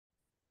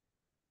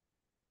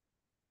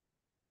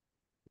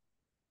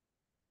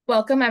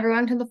Welcome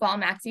everyone to the Fall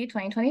MAXI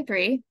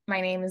 2023. My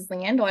name is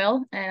Leanne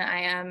Doyle, and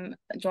I am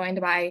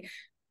joined by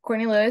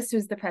Courtney Lewis,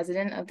 who's the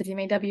president of the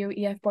DMAW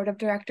EF Board of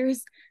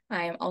Directors.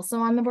 I am also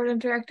on the board of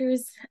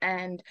directors,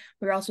 and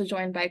we're also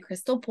joined by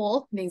Crystal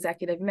Poole, the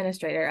executive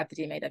administrator of the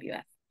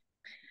DMAWF.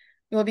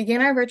 We will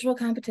begin our virtual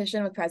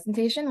competition with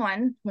presentation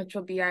one, which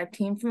will be our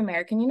team from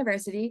American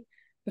University.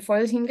 Before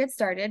the team gets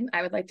started,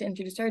 I would like to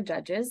introduce our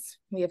judges.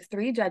 We have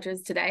three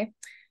judges today: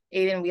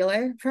 Aiden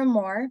Wheeler from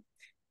Moore,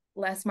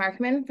 Les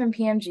Markman from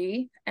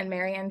PMG, and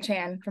Marianne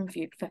Chan from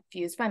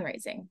Fuse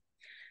Fundraising.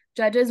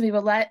 Judges, we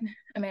will let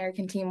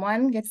American Team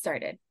 1 get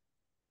started.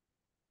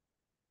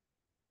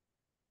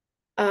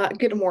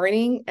 Good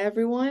morning,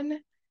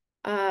 everyone.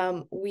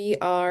 We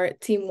are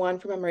Team 1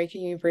 from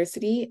American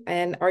University,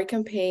 and our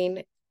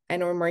campaign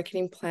and our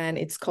marketing plan,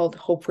 it's called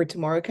Hope for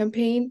Tomorrow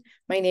campaign.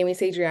 My name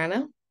is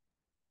Adriana.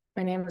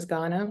 My name is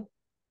Ghana.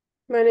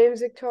 My name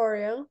is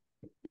Victoria.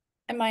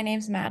 And my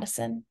name's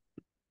Madison.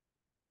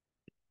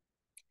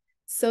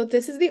 So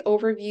this is the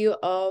overview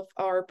of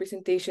our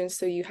presentation,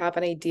 so you have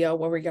an idea of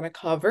what we're going to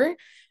cover.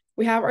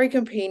 We have our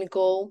campaign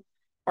goal,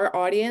 our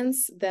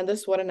audience, then the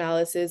SWOT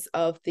analysis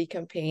of the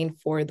campaign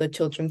for the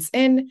Children's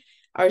Inn,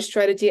 our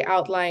strategy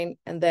outline,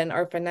 and then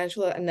our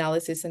financial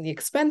analysis and the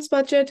expense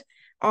budget,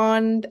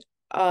 and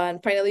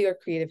finally our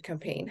creative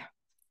campaign.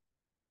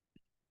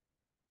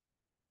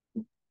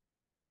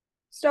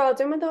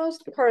 Starting with our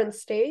current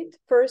state,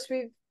 first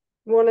we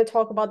want to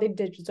talk about the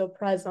digital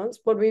presence,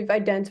 what we've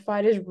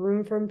identified as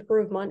room for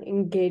improvement,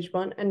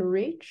 engagement, and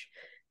reach.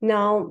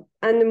 Now,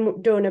 and the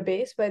donor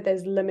base where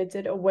there's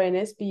limited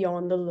awareness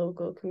beyond the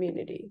local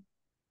community.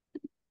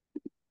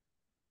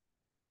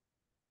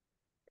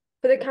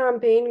 For the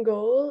campaign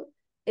goal,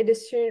 it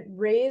is to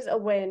raise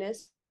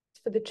awareness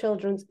for the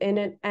Children's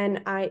Inn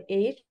and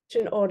NIH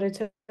in order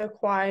to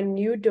acquire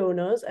new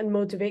donors and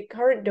motivate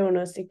current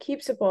donors to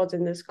keep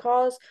supporting this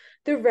cause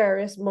through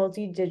various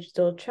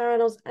multi-digital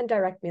channels and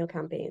direct mail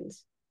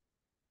campaigns.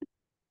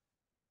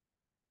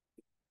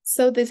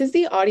 So this is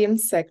the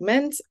audience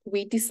segment.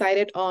 We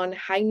decided on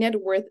high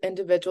net worth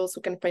individuals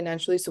who can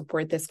financially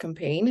support this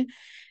campaign.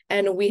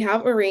 And we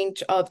have a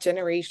range of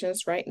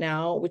generations right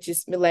now, which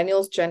is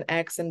millennials, Gen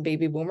X, and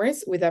baby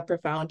boomers with a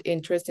profound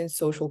interest in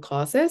social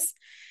causes.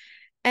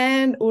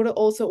 And we would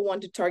also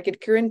want to target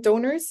current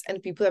donors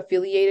and people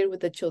affiliated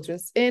with the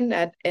Children's Inn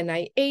at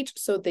NIH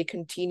so they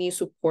continue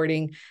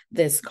supporting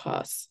this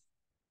cause.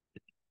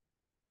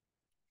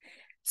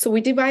 So we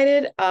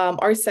divided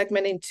our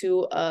segment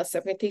into a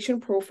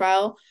segmentation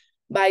profile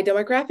by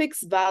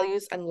demographics,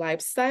 values, and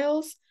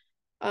lifestyles.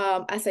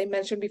 As I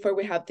mentioned before,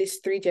 we have these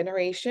three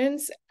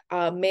generations,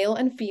 male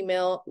and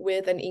female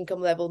with an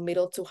income level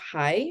middle to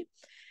high.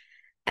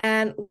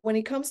 And when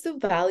it comes to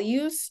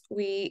values,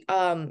 we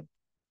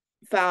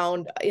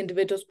found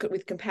individuals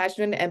with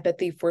compassion and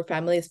empathy for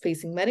families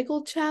facing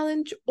medical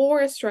challenge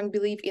or a strong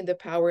belief in the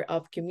power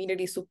of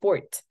community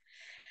support.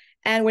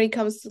 And when it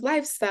comes to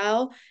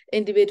lifestyle,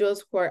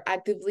 individuals who are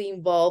actively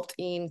involved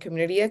in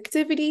community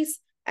activities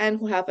and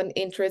who have an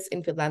interest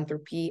in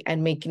philanthropy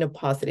and making a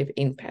positive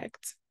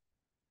impact.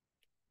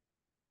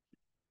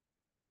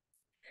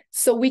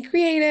 So we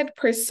created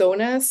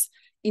personas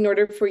in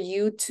order for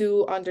you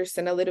to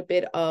understand a little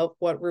bit of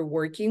what we're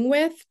working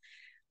with.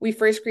 We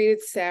first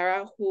created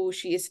Sarah, who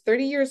she is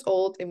 30 years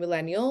old, a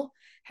millennial,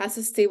 has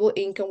a stable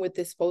income with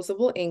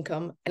disposable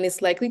income, and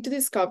is likely to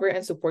discover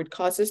and support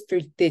causes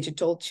through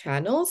digital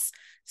channels.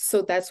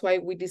 So that's why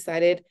we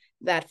decided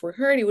that for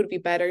her, it would be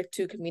better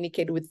to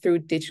communicate through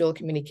digital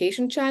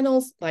communication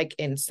channels like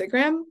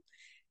Instagram.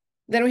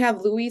 Then we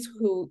have Luis,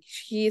 who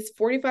he is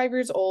 45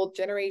 years old,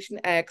 Generation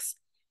X.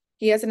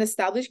 He has an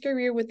established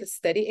career with a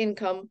steady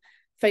income,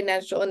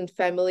 financial and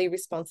family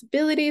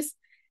responsibilities,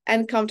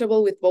 and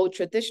comfortable with both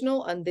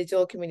traditional and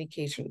digital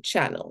communication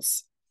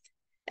channels.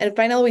 And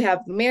finally, we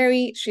have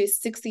Mary. She's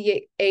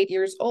 68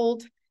 years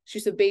old.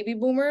 She's a baby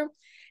boomer,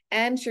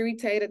 and she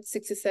retired at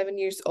 67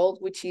 years old,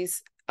 which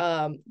is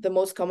the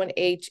most common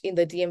age in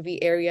the DMV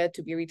area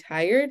to be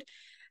retired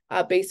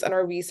based on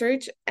our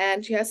research.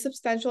 And she has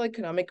substantial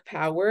economic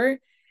power.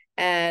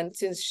 And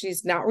since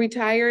she's not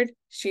retired,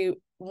 she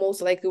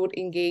most likely would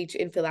engage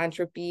in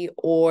philanthropy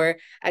or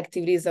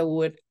activities that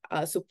would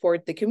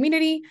support the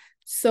community.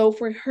 So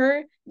for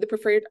her, the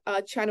preferred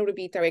channel would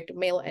be direct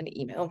mail and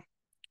email.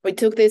 We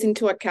took this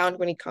into account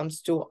when it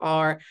comes to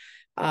our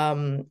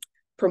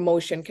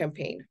promotion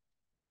campaign.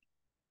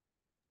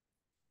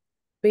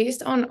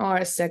 Based on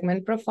our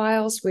segment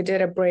profiles, we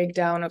did a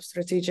breakdown of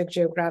strategic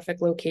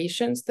geographic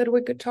locations that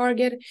we could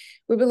target.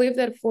 We believe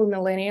that for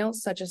millennials,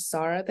 such as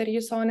Sarah that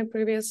you saw in a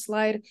previous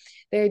slide,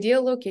 the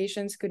ideal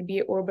locations could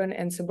be urban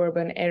and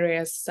suburban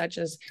areas such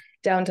as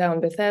downtown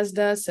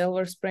Bethesda,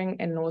 Silver Spring,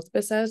 and North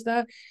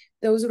Bethesda.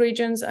 Those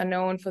regions are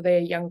known for their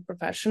young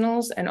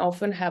professionals and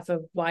often have a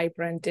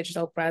vibrant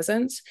digital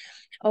presence.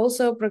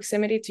 Also,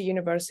 proximity to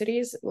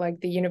universities like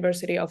the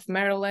University of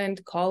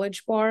Maryland,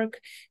 College Park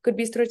could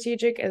be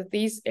strategic, as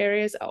these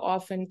areas are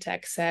often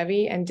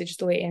tech-savvy and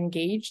digitally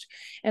engaged,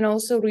 and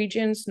also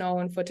regions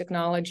known for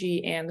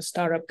technology and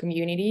startup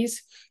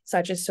communities,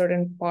 such as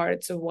certain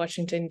parts of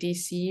Washington,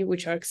 D.C.,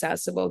 which are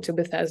accessible to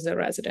Bethesda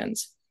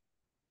residents.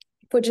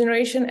 For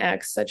Generation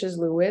X, such as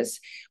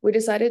Lewis, we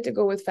decided to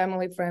go with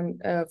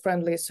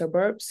family-friendly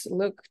suburbs,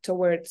 look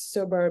towards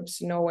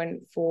suburbs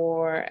known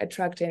for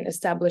attracting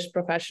established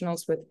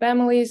professionals with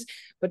families.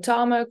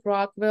 Potomac,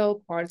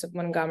 Rockville, parts of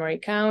Montgomery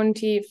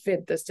County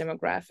fit this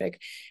demographic,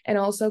 and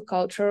also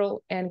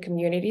cultural and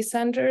community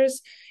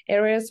centers,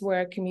 areas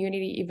where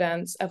community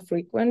events are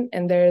frequent,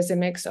 and there is a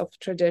mix of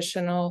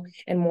traditional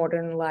and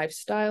modern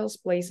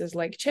lifestyles. Places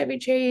like Chevy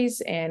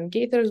Chase and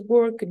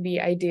Gaithersburg could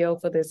be ideal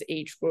for this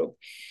age group.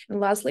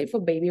 And lastly, for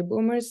baby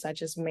boomers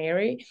such as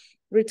Mary,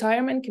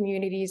 retirement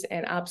communities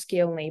and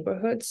upscale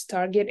neighborhoods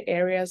target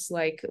areas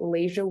like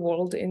Leisure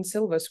World in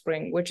Silver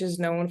Spring, which is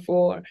known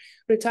for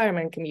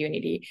retirement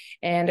community,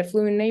 and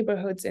affluent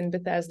neighborhoods in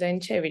Bethesda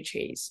and Chevy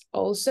Chase.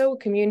 Also,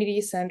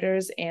 community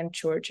centers and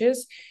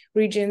churches,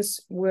 regions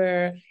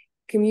where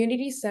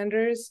community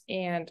centers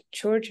and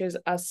churches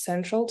are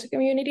central to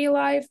community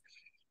life,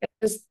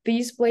 as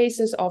these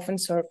places often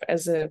serve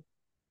as a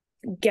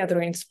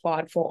gathering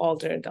spot for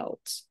older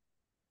adults.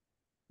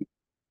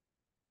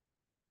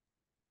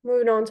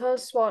 Moving on to our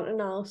SWOT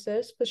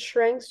analysis. For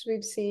strengths,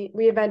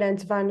 we have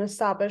identified an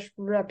established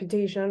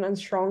reputation and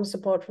strong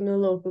support from the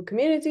local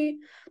community,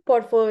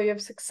 portfolio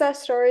of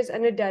success stories,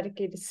 and a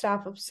dedicated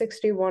staff of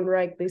 61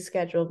 regularly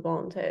scheduled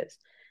volunteers.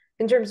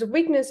 In terms of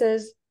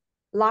weaknesses,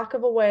 lack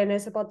of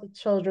awareness about the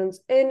children's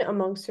in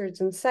among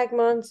certain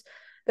segments.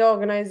 The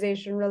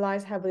organization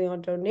relies heavily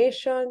on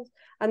donations,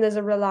 and there's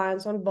a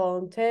reliance on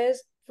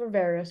volunteers for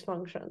various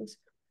functions.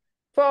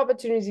 For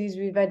opportunities,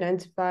 we've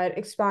identified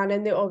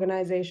expanding the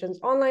organization's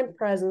online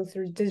presence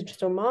through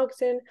digital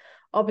marketing,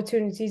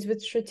 opportunities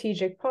with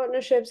strategic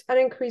partnerships, and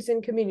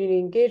increasing community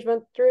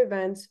engagement through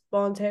events,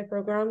 volunteer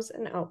programs,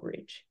 and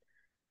outreach.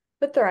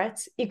 For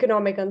threats,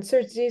 economic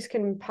uncertainties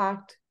can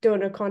impact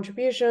donor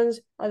contributions,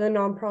 other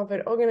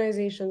nonprofit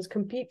organizations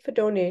compete for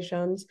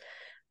donations,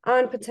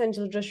 and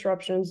potential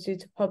disruptions due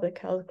to public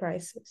health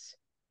crisis.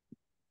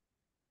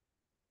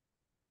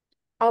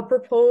 Our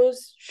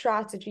proposed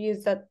strategy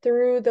is that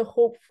through the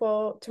Hope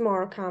for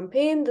Tomorrow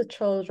campaign, the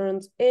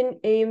Children's Inn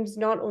aims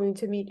not only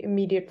to meet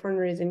immediate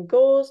fundraising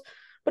goals,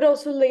 but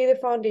also lay the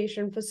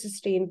foundation for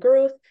sustained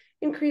growth,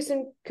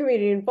 increasing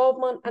community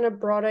involvement, and a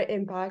broader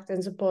impact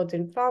in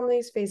supporting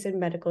families facing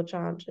medical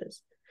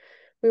challenges.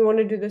 We want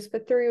to do this for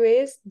 3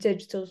 ways: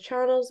 digital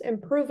channels,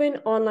 improving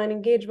online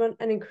engagement,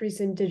 and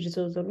increasing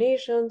digital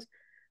donations.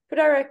 For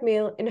direct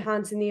mail,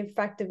 enhancing the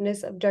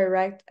effectiveness of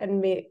direct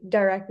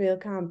mail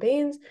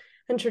campaigns,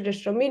 and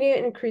traditional media,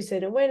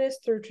 increasing awareness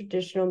through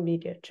traditional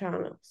media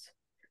channels.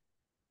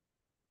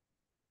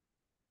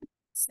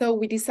 So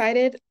we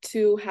decided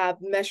to have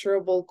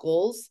measurable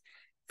goals.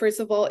 First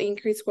of all,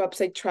 increase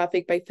website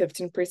traffic by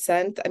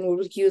 15%, and we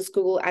will use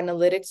Google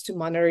Analytics to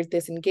monitor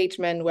this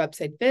engagement,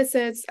 website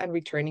visits, and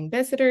returning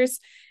visitors.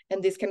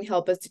 And this can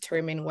help us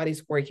determine what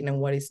is working and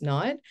what is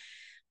not.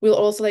 We'll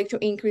also like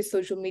to increase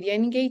social media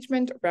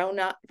engagement.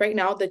 Right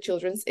now, the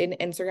Children's Inn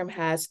Instagram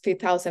has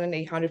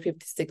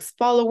 3,856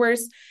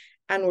 followers,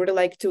 and we'd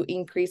like to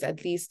increase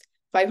at least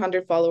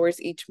 500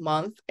 followers each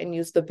month and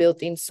use the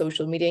built-in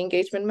social media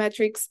engagement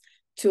metrics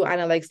to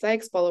analyze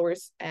likes,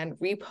 followers, and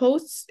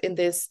reposts in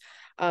this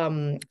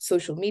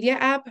social media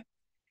app.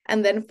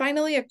 And then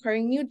finally,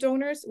 acquiring new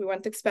donors. We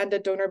want to expand the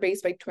donor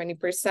base by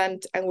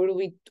 20%, and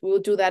we'll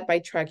do that by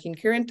tracking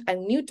current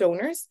and new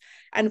donors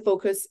and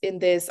focus in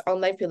this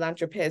online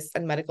philanthropists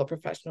and medical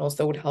professionals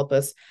that would help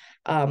us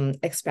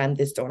expand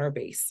this donor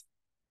base.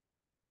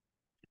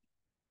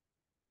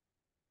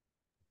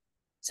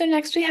 So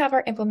next we have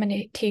our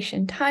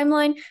implementation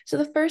timeline. So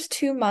the first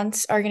 2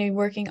 months are going to be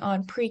working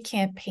on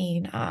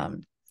pre-campaign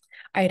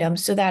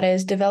items. So that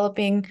is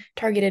developing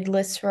targeted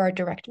lists for our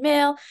direct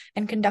mail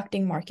and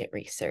conducting market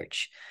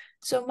research.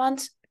 So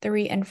months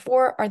 3 and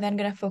 4 are then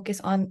going to focus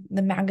on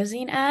the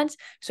magazine ads.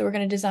 So we're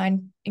going to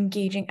design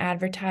engaging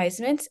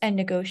advertisements and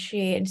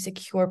negotiate and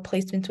secure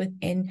placements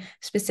within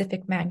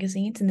specific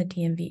magazines in the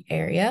DMV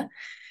area.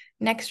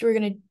 Next, we're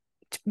going to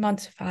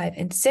months 5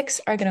 and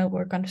 6 are going to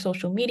work on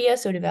social media,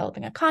 so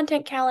developing a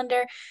content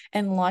calendar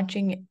and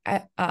launching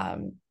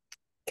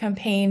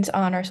campaigns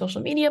on our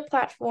social media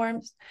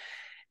platforms.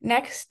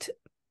 Next,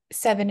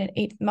 7 and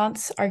 8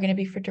 months are going to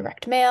be for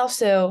direct mail,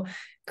 so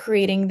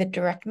creating the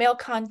direct mail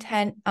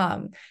content,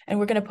 and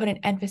we're going to put an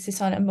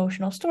emphasis on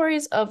emotional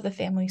stories of the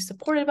families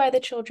supported by the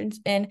Children's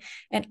Inn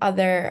and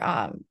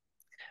other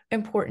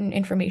important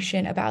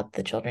information about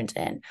the children's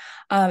inn.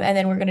 And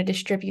then we're going to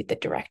distribute the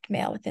direct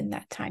mail within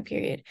that time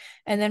period.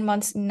 And then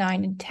months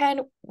 9 and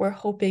 10, we're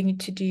hoping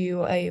to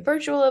do a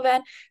virtual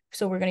event.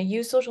 So we're going to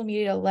use social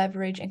media to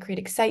leverage and create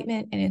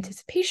excitement and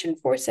anticipation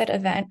for said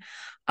event,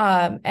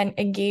 and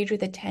engage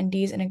with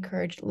attendees and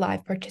encourage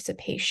live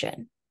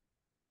participation.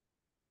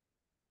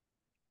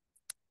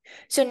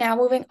 So now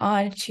moving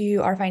on to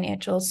our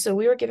financials. So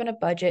we were given a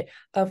budget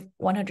of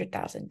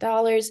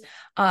 $100,000.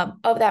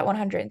 Of that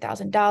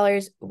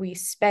 $100,000, we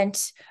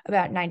spent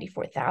about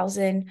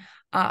 $94,000.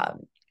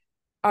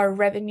 Our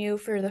revenue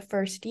for the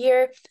first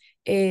year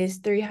is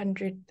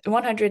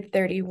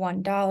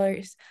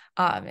 $131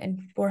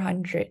 and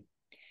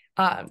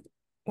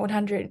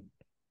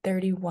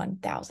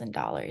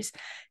 $131,000.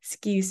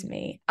 Excuse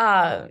me.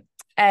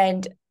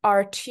 And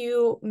our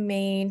two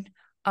main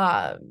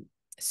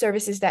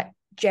services that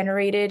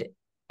generated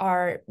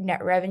our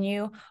net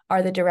revenue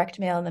are the direct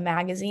mail and the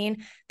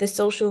magazine. The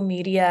social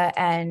media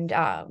and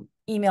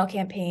email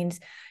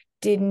campaigns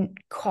didn't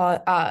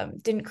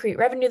create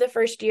revenue the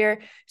first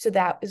year. So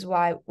that is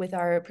why with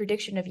our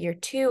prediction of year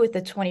 2, with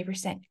the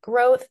 20%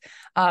 growth,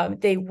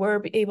 they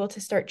were able to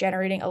start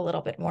generating a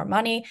little bit more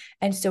money.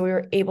 And so we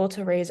were able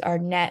to raise our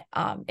net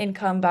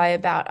income by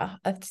about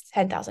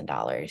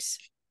 $10,000.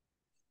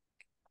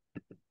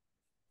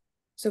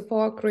 So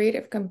for our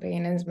creative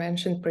campaign, as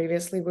mentioned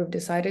previously, we've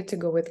decided to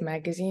go with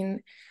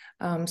magazine,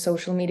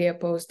 social media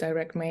posts,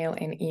 direct mail,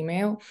 and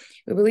email.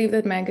 We believe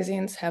that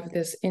magazines have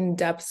this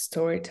in-depth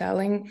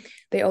storytelling.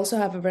 They also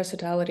have a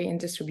versatility in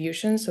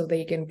distribution, so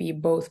they can be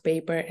both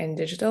paper and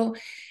digital,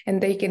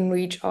 and they can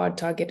reach our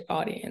target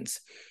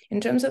audience.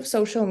 In terms of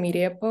social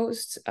media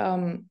posts,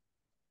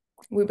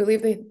 we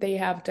believe that they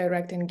have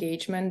direct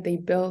engagement, they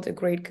build a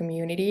great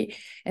community,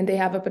 and they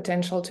have a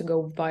potential to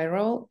go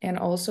viral, and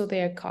also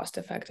they are cost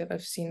effective,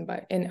 I've seen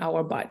in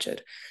our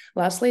budget.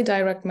 Lastly,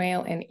 direct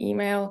mail and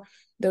email,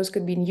 those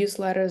could be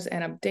newsletters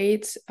and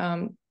updates.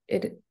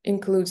 It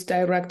includes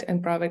direct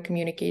and private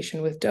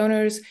communication with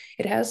donors.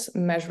 It has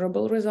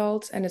measurable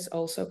results, and it's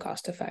also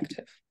cost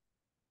effective.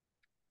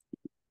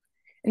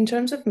 In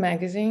terms of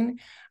magazine,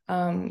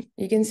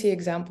 you can see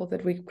example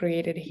that we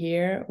created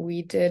here.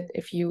 We did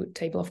a few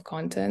table of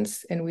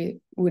contents, and we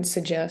would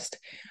suggest,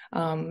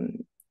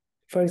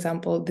 for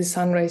example, the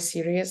Sunrise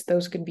series.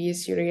 Those could be a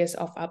series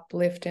of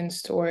uplifting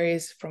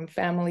stories from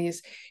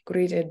families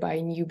greeted by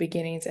new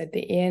beginnings at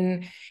the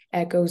inn.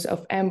 Echoes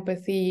of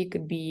empathy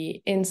could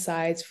be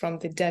insights from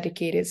the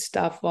dedicated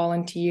staff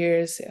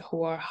volunteers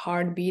who are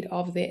heartbeat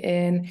of the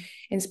inn.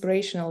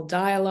 Inspirational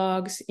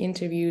dialogues,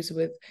 interviews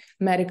with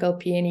medical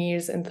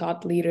pioneers and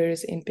thought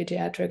leaders in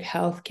pediatric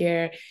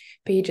healthcare.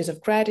 Pages of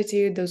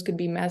gratitude, those could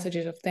be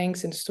messages of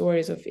thanks and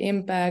stories of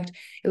impact,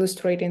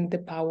 illustrating the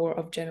power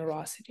of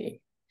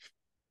generosity.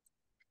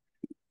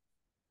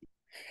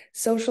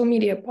 Social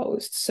media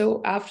posts.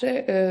 So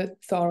after a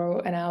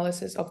thorough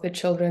analysis of the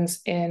Children's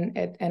Inn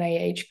at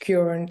NIH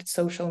current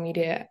social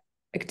media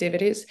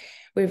activities,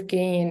 we've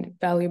gained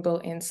valuable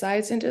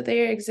insights into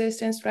their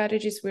existing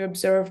strategies. We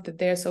observed that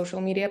their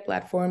social media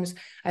platforms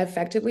are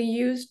effectively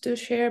used to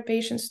share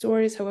patient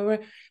stories. However,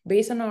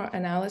 based on our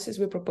analysis,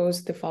 we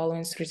proposed the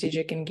following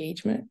strategic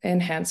engagement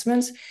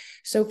enhancements.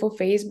 So for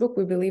Facebook,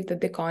 we believe that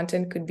the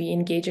content could be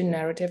engaging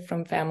narrative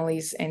from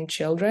families and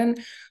children,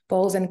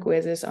 polls and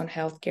quizzes on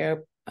healthcare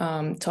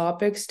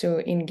topics to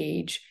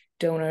engage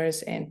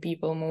donors and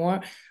people more,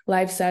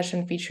 live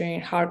session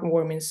featuring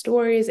heartwarming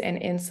stories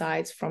and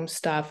insights from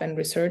staff and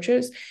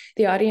researchers.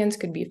 The audience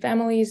could be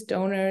families,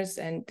 donors,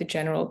 and the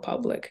general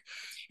public.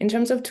 In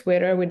terms of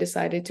Twitter, we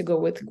decided to go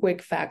with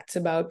quick facts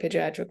about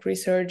pediatric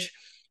research,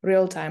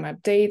 real-time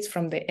updates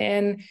from the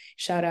inn,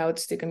 shout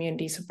outs to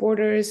community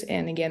supporters,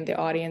 and again, the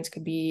audience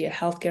could be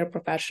healthcare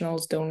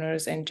professionals,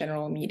 donors, and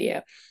general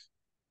media.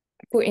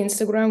 For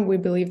Instagram, we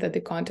believe that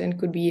the content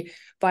could be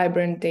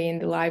vibrant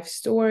day-in-the-life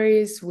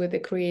stories with a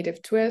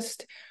creative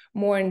twist,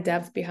 more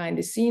in-depth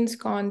behind-the-scenes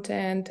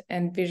content,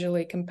 and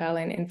visually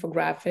compelling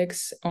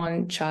infographics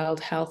on child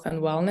health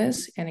and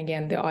wellness. And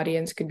again, the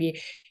audience could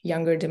be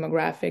younger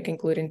demographic,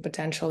 including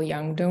potential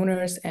young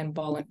donors and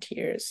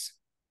volunteers.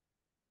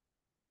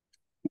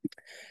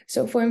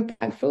 So for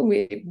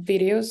impactful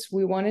videos,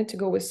 we wanted to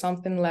go with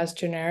something less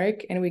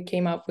generic, and we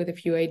came up with a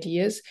few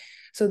ideas.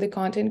 So the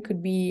content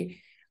could be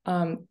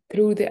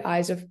through the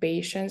eyes of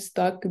patients.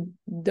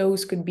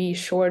 Those could be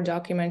short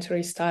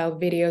documentary style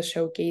videos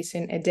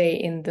showcasing a day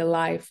in the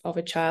life of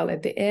a child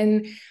at the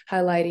inn,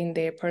 highlighting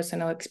their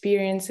personal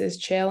experiences,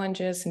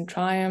 challenges, and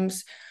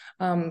triumphs.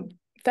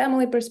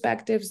 Family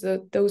perspectives,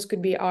 those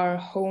could be our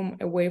home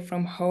away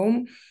from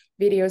home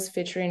videos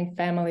featuring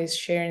families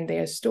sharing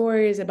their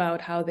stories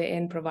about how the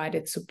inn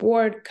provided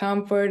support,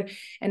 comfort,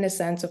 and a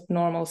sense of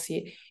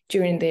normalcy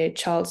during their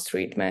child's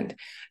treatment.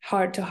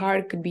 Heart to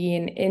Heart could be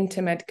an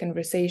intimate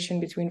conversation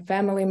between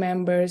family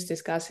members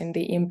discussing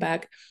the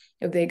impact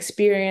of the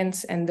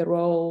experience and the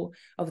role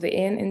of the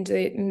inn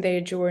in their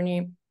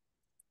journey.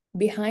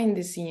 behind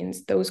the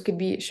scenes. Those could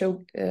be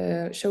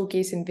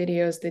showcasing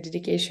videos, the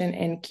dedication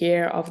and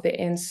care of the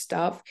in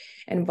staff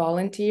and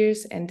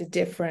volunteers and the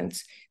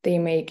difference they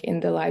make in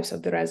the lives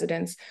of the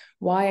residents.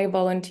 Why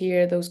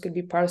volunteer? Those could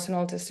be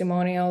personal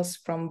testimonials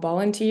from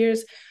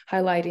volunteers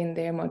highlighting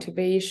their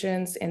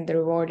motivations and the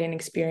rewarding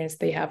experience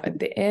they have at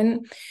the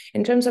inn.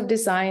 In terms of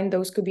design,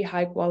 those could be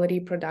high quality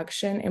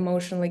production,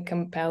 emotionally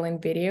compelling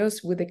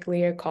videos with a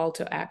clear call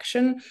to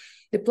action.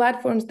 The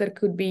platforms that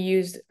could be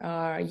used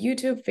are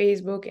YouTube,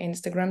 Facebook,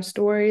 Instagram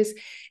stories,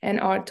 and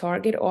our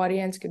target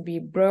audience could be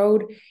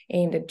broad,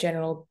 aimed at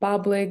general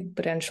public,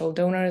 potential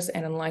donors,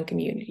 and online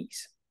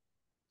communities.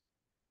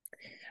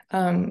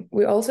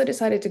 We also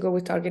decided to go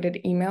with targeted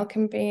email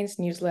campaigns,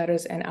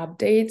 newsletters, and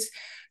updates.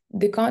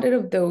 The content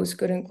of those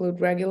could include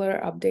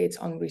regular updates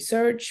on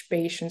research,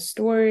 patient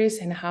stories,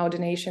 and how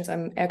donations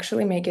are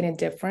actually making a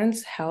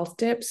difference, health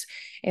tips,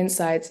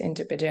 insights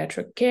into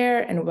pediatric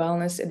care, and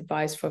wellness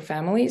advice for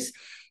families.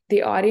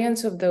 The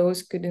audience of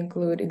those could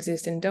include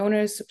existing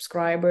donors,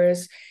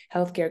 subscribers,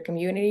 healthcare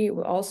community.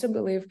 We also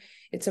believe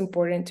it's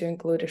important to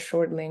include a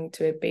short link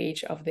to a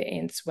page of the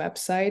INT's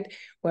website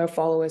where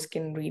followers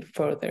can read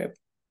further.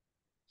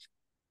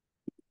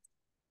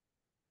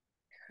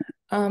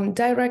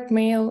 Direct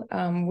mail,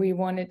 we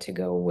wanted to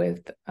go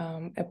with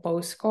a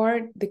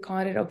postcard. The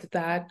content of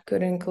that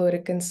could include a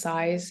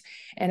concise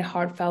and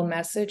heartfelt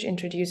message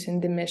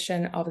introducing the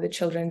mission of the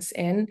Children's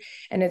Inn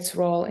and its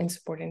role in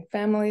supporting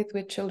families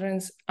with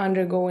children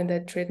undergoing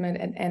that treatment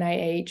at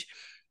NIH.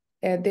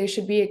 There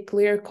should be a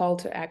clear call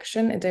to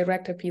action, a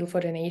direct appeal for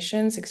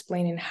donations,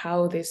 explaining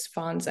how these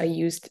funds are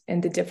used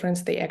and the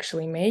difference they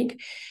actually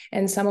make.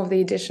 And some of the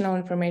additional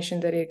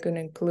information that it could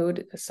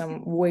include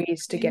some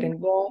ways to get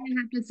involved. I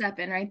have to step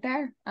in right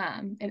there.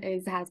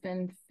 It has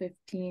been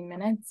 15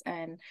 minutes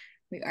and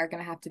we are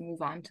going to have to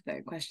move on to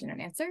the question and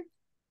answer.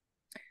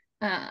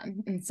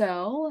 And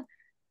so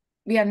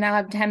we now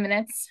have 10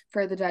 minutes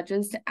for the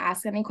judges to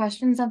ask any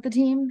questions of the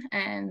team,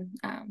 and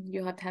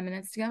you'll have 10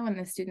 minutes to go, and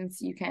the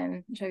students, you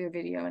can show your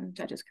video and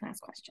judges can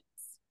ask questions.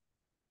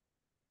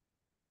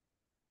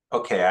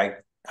 Okay,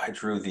 I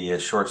drew the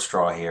short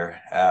straw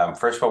here.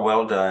 First of all,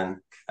 well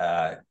done.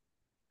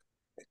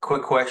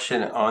 Quick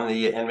question on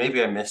the, and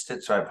maybe I missed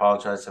it, so I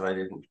apologize if I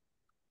didn't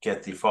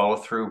get the follow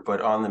through, but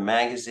on the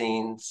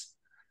magazines,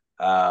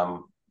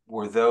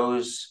 were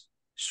those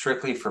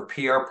strictly for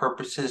PR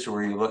purposes, or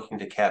were you looking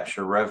to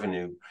capture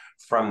revenue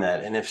from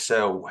that? And if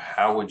so,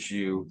 how would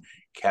you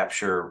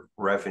capture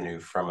revenue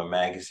from a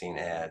magazine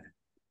ad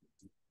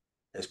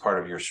as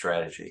part of your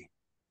strategy?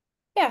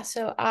 Yeah,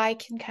 so I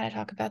can kind of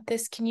talk about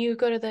this. Can you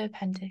go to the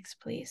appendix,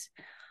 please?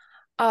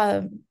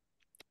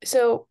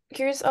 So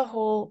here's a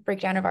whole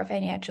breakdown of our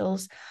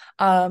financials.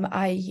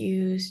 I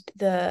used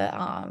the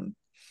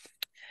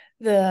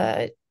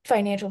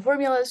financial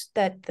formulas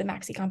that the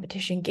MAXI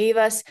competition gave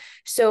us.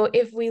 So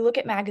if we look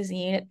at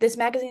magazine, this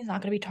magazine is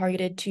not going to be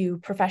targeted to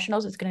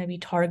professionals. It's going to be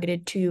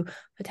targeted to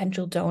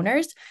potential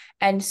donors.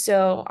 And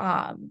so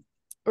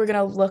we're going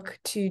to look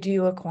to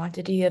do a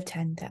quantity of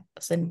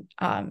 10,000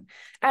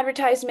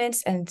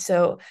 advertisements. And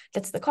so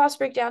that's the cost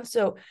breakdown.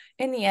 So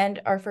in the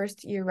end, our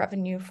first year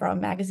revenue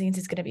from magazines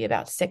is going to be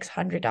about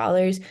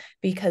 $600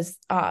 because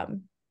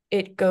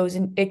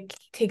it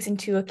takes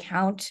into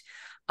account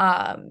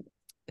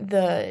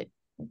the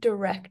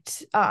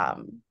direct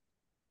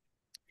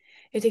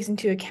it takes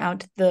into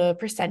account the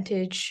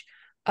percentage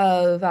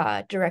of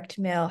direct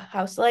mail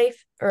house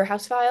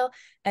file,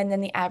 and then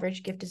the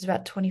average gift is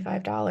about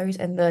 $25,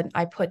 and then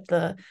I put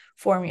the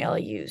formula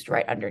used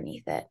right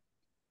underneath it.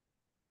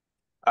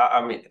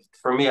 I mean,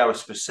 for me, I was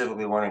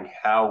specifically wondering,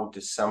 how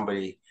does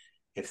somebody,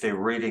 if they're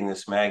reading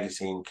this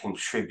magazine,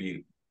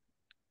 contribute?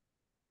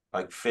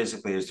 Like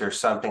physically, is there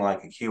something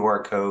like a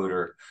QR code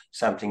or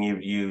something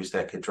you'd use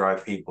that could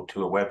drive people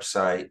to a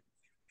website?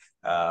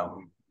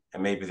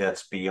 And maybe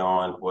that's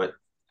beyond what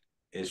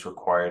is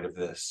required of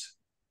this.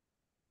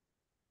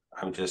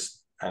 I'm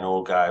just an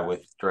old guy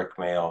with direct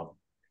mail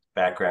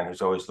background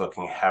who's always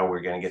looking how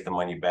we're going to get the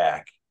money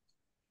back.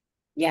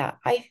 Yeah,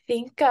 I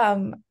think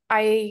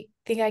I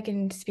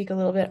can speak a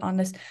little bit on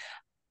this.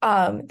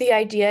 The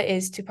idea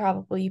is to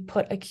probably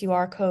put a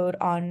QR code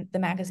on the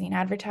magazine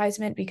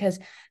advertisement because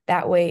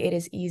that way it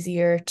is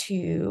easier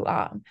to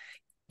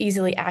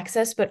easily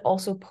access, but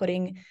also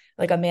putting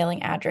like a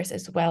mailing address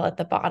as well at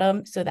the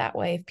bottom. So that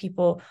way, if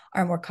people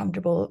are more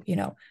comfortable,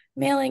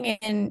 mailing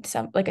in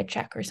some like a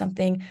check or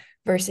something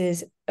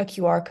versus a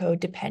QR code,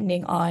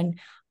 depending on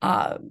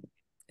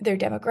their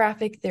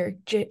demographic, their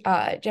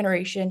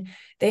generation,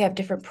 they have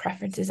different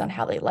preferences on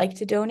how they like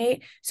to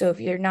donate. So if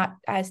you're not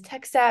as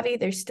tech savvy,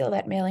 there's still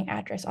that mailing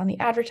address on the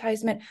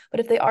advertisement. But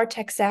if they are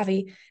tech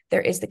savvy,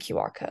 there is the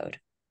QR code.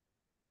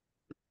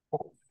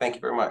 Thank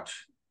you very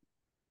much.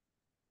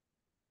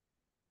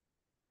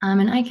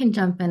 And I can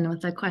jump in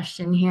with a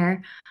question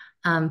here.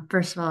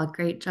 First of all,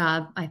 great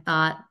job. I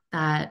thought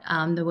that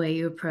the way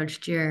you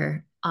approached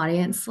your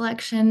audience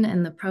selection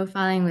and the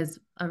profiling was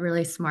a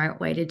really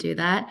smart way to do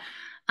that.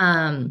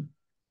 And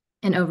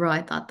overall,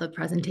 I thought the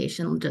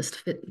presentation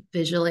just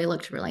visually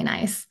looked really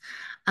nice.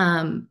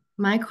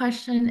 My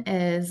question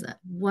is,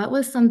 what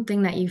was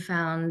something that you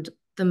found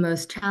the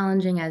most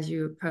challenging as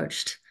you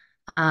approached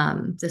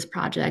this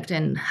project,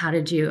 and how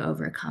did you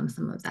overcome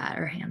some of that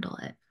or handle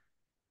it?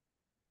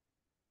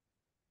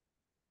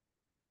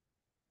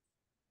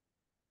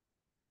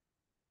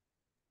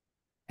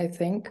 I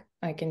think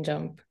I can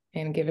jump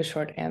and give a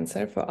short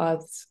answer. For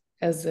us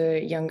as a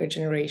younger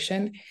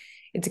generation,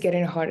 it's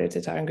getting harder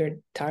to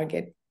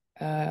target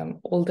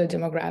older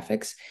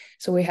demographics.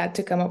 So we had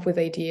to come up with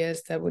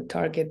ideas that would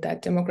target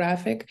that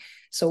demographic.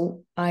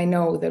 So I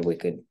know that we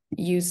could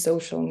use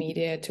social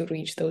media to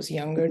reach those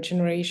younger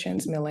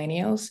generations,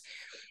 millennials,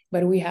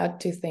 but we had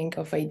to think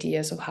of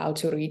ideas of how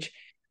to reach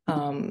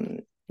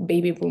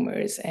baby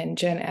boomers and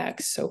Gen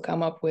X. So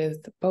come up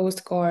with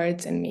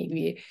postcards, and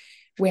maybe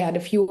we had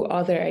a few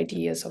other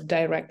ideas of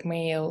direct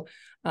mail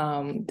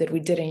that we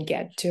didn't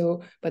get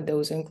to, but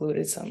those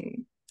included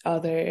some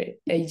other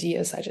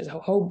ideas such as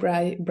hope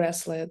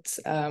bracelets,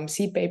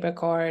 seed paper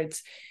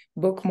cards,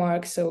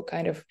 bookmarks. So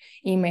kind of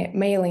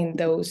mailing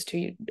those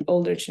to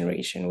older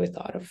generation, we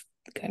thought of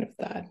kind of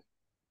that.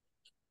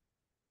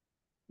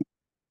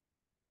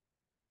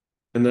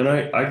 And then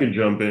I could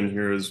jump in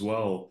here as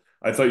well.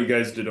 I thought you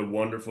guys did a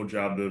wonderful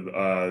job.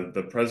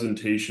 The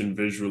presentation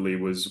visually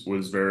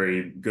was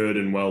very good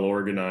and well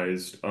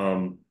organized.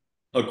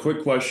 A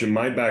quick question.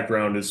 My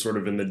background is sort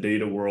of in the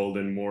data world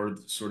and more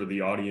sort of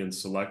the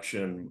audience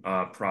selection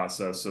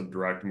process of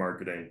direct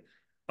marketing.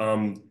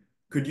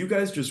 Could you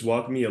guys just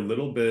walk me a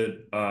little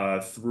bit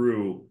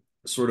through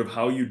sort of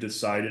how you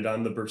decided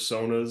on the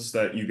personas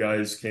that you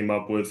guys came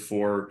up with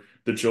for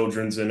the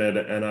children's in at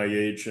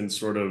NIH, and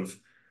sort of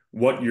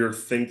what your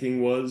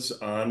thinking was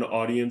on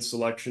audience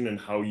selection and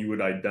how you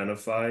would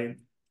identify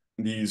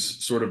these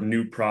sort of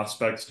new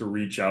prospects to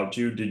reach out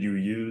to? Did you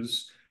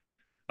use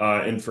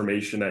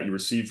information that you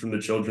received from the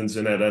children's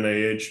in at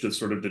NIH to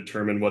sort of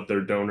determine what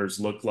their donors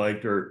look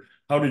like? Or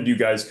how did you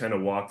guys kind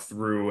of walk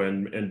through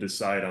and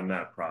decide on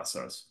that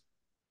process?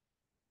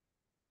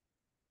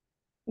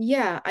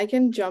 Yeah, I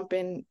can jump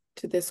in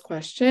to this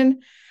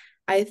question.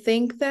 I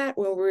think that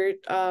when we're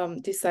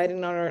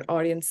deciding on our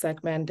audience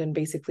segment and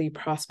basically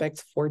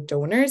prospects for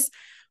donors,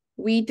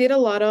 we did a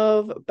lot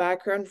of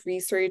background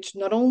research,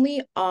 not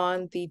only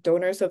on the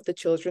donors of the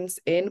Children's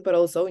Inn, but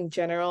also in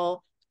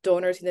general,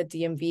 donors in the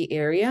DMV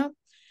area.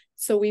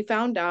 So we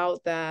found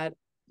out that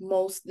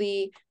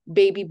mostly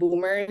baby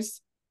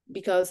boomers,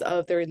 because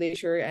of their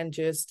leisure and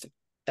just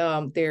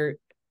their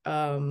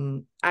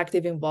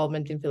active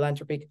involvement in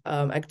philanthropic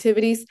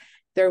activities,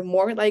 they're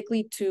more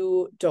likely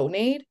to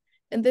donate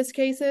in these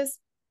cases.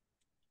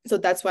 So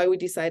that's why we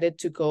decided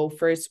to go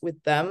first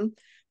with them.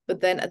 But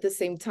then at the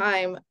same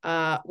time,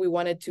 we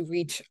wanted to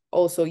reach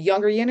also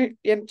younger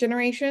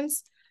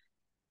generations.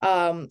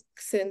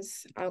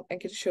 Since I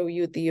can show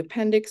you the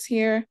appendix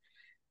here.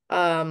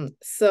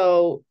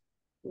 So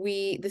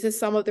this is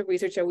some of the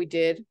research that we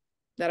did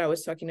that I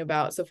was talking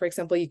about. So for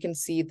example, you can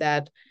see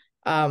that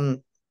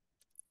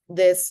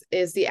this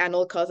is the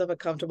annual cost of a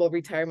comfortable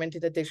retirement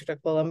in the District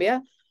of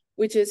Columbia,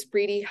 which is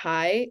pretty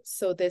high.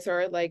 So these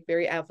are like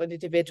very affluent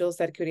individuals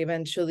that could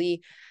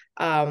eventually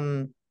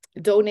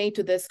donate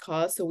to this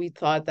cause. So we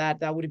thought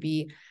that that would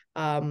be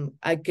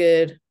a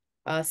good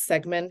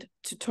segment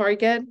to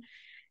target.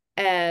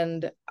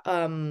 And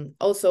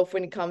also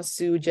when it comes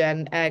to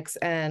Gen X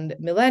and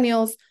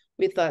millennials,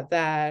 we thought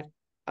that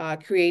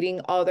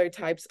creating other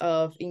types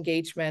of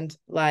engagement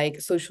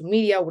like social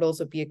media would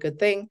also be a good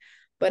thing.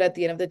 But at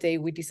the end of the day,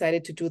 we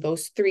decided to do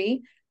those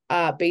three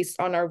based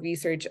on our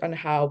research on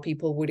how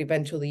people would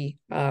eventually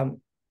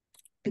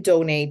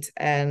donate,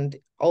 and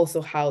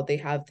also how they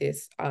have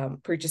this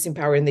purchasing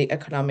power and the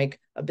economic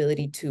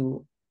ability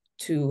to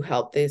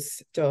help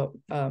these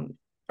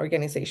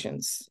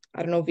organizations.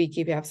 I don't know, Vicky,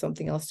 if you have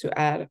something else to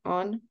add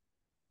on.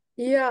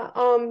 Yeah,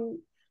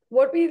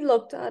 what we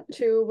looked at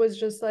too was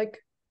just like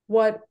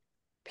what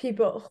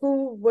people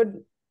who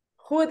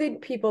are the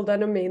people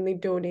that are mainly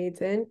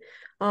donating,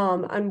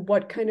 and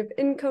what kind of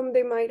income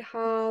they might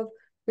have.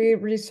 We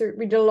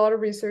did a lot of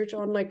research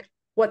on like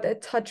what their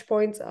touch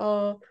points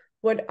are,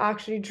 what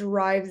actually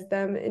drives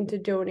them into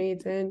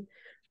donating.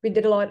 We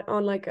did a lot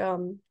on like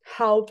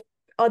how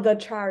other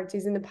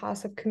charities in the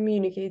past have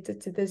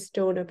communicated to this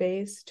donor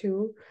base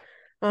too.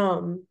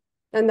 And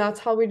that's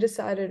how we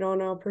decided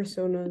on our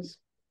personas.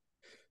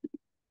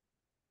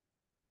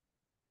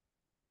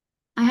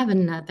 I have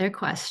another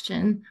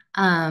question.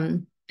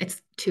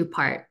 It's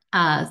two-part.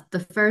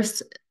 The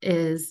first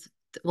is,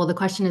 well, the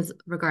question is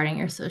regarding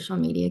your social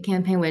media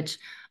campaign, which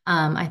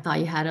I thought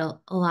you had a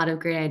lot of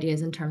great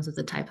ideas in terms of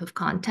the type of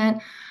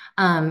content.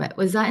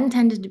 Was that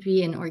intended to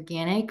be an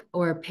organic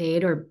or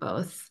paid or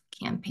both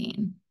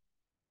campaign?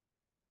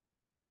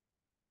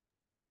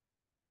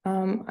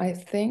 I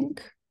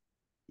think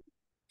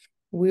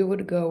we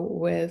would go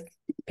with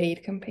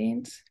paid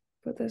campaigns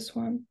for this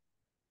one.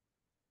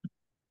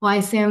 Well, I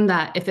assume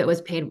that if it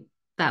was paid,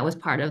 that was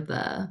part of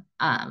the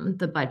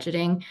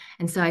budgeting.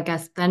 And so I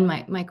guess then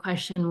my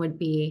question would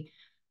be,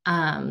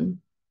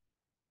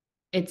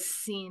 it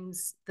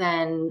seems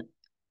then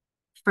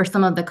for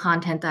some of the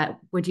content, that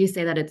would you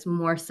say that it's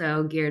more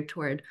so geared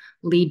toward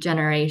lead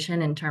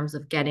generation in terms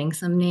of getting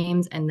some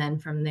names, and then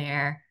from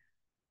there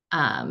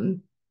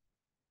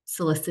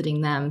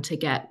soliciting them to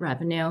get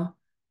revenue?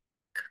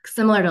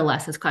 Similar to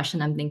Les's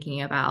question, I'm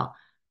thinking about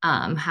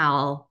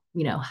how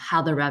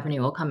the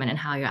revenue will come in and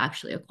how you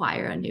actually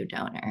acquire a new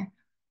donor.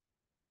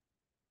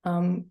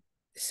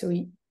 So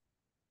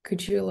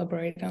could you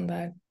elaborate on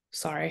that?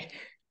 Sorry.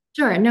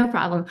 Sure, no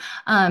problem.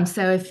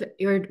 So if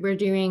we're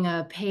doing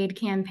a paid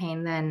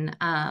campaign, then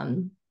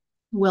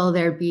will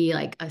there be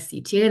like a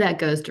CTA that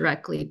goes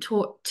directly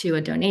to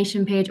a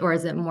donation page, or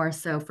is it more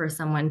so for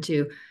someone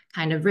to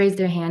kind of raise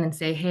their hand and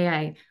say, hey,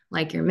 I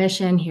like your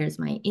mission, here's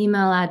my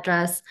email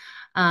address?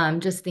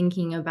 Just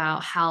thinking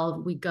about how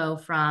we go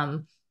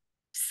from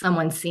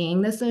someone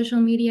seeing the social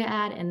media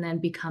ad and then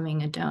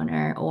becoming a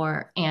donor,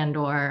 or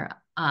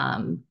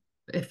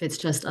if it's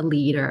just a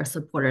lead or a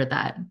supporter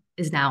that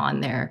is now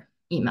on their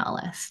email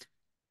list.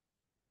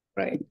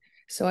 Right.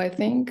 So I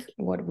think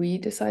what we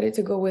decided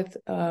to go with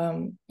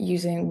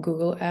using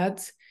Google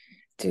Ads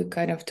to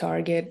kind of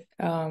target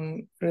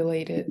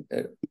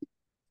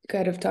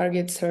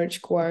target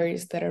search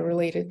queries that are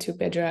related to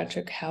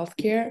pediatric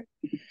healthcare,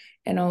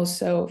 and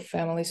also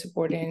family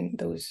supporting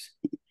those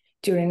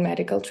during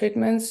medical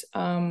treatments.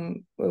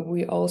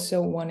 We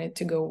also wanted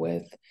to go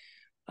with,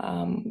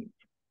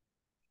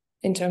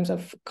 in terms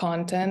of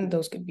content,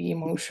 those could be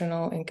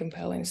emotional and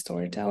compelling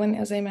storytelling,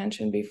 as I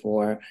mentioned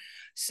before.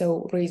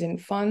 So raising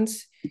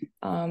funds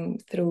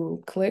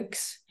through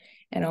clicks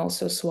and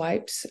also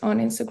swipes on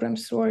Instagram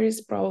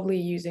stories, probably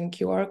using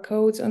QR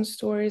codes on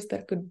stories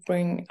that could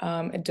bring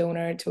a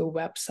donor to a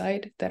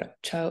website that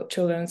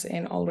Children's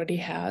Inn already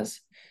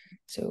has.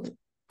 So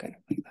kind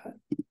of like that.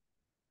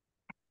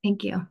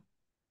 Thank you.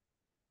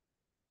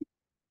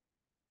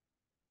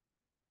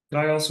 Can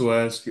I also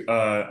ask,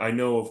 I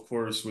know, of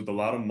course, with a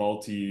lot of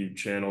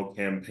multi-channel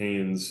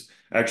campaigns,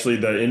 actually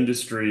the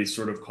industry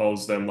sort of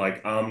calls them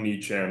like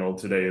omni-channel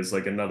today, is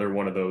like another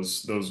one of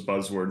those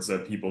buzzwords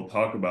that people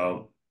talk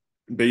about,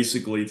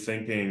 basically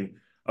thinking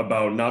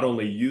about not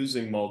only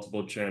using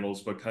multiple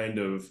channels, but kind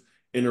of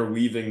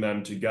interweaving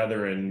them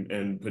together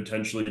and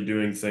potentially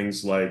doing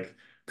things like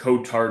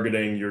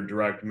co-targeting your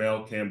direct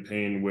mail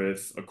campaign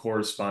with a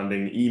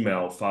corresponding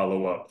email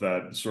follow-up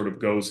that sort of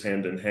goes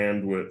hand in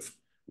hand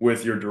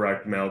with your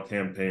direct mail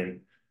campaign.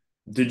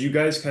 Did you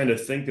guys kind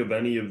of think of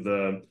any of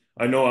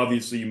I know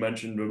obviously you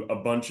mentioned a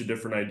bunch of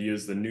different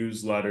ideas, the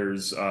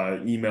newsletters,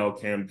 email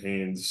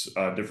campaigns,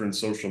 different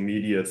social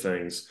media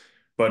things,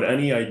 but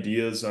any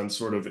ideas on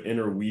sort of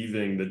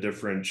interweaving the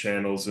different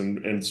channels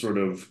and sort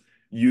of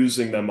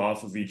using them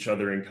off of each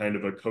other in kind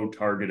of a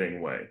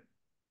co-targeting way?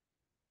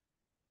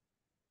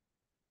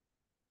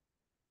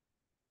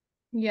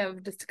 You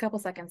have just a couple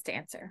seconds to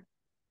answer.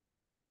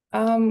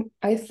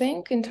 I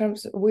think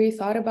we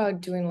thought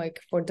about doing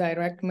like for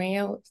direct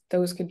mail,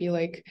 those could be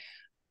like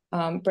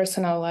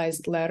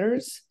personalized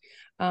letters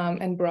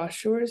and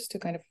brochures to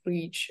kind of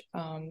reach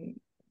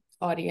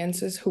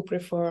audiences who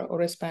prefer or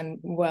respond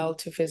well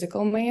to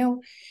physical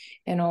mail,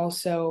 and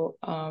also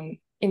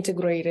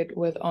integrated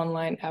with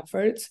online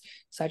efforts,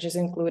 such as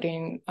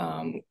including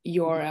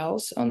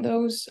URLs on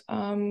those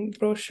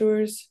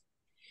brochures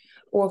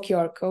or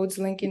QR codes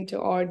linking to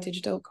our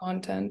digital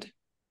content.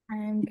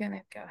 I'm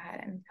gonna go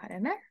ahead and cut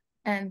in there.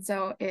 And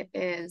so it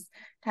is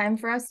time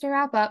for us to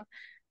wrap up.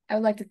 I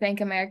would like to thank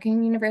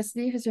American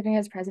University for serving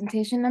as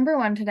presentation number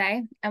 1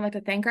 today. I'd like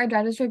to thank our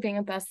judges for being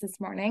with us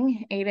this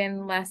morning,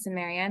 Aiden, Les, and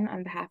Marianne,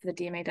 on behalf of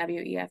the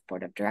DMAW EF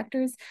Board of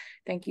Directors.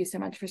 Thank you so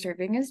much for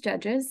serving as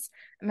judges.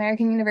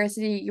 American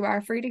University, you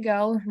are free to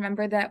go.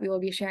 Remember that we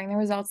will be sharing the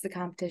results of the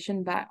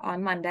competition but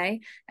on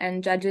Monday.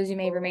 And judges, you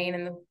may remain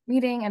in the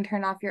meeting and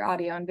turn off your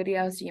audio and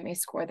video so you may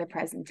score the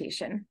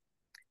presentation.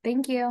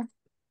 Thank you.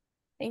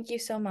 Thank you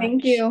so much.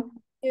 Thank you.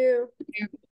 Thank you.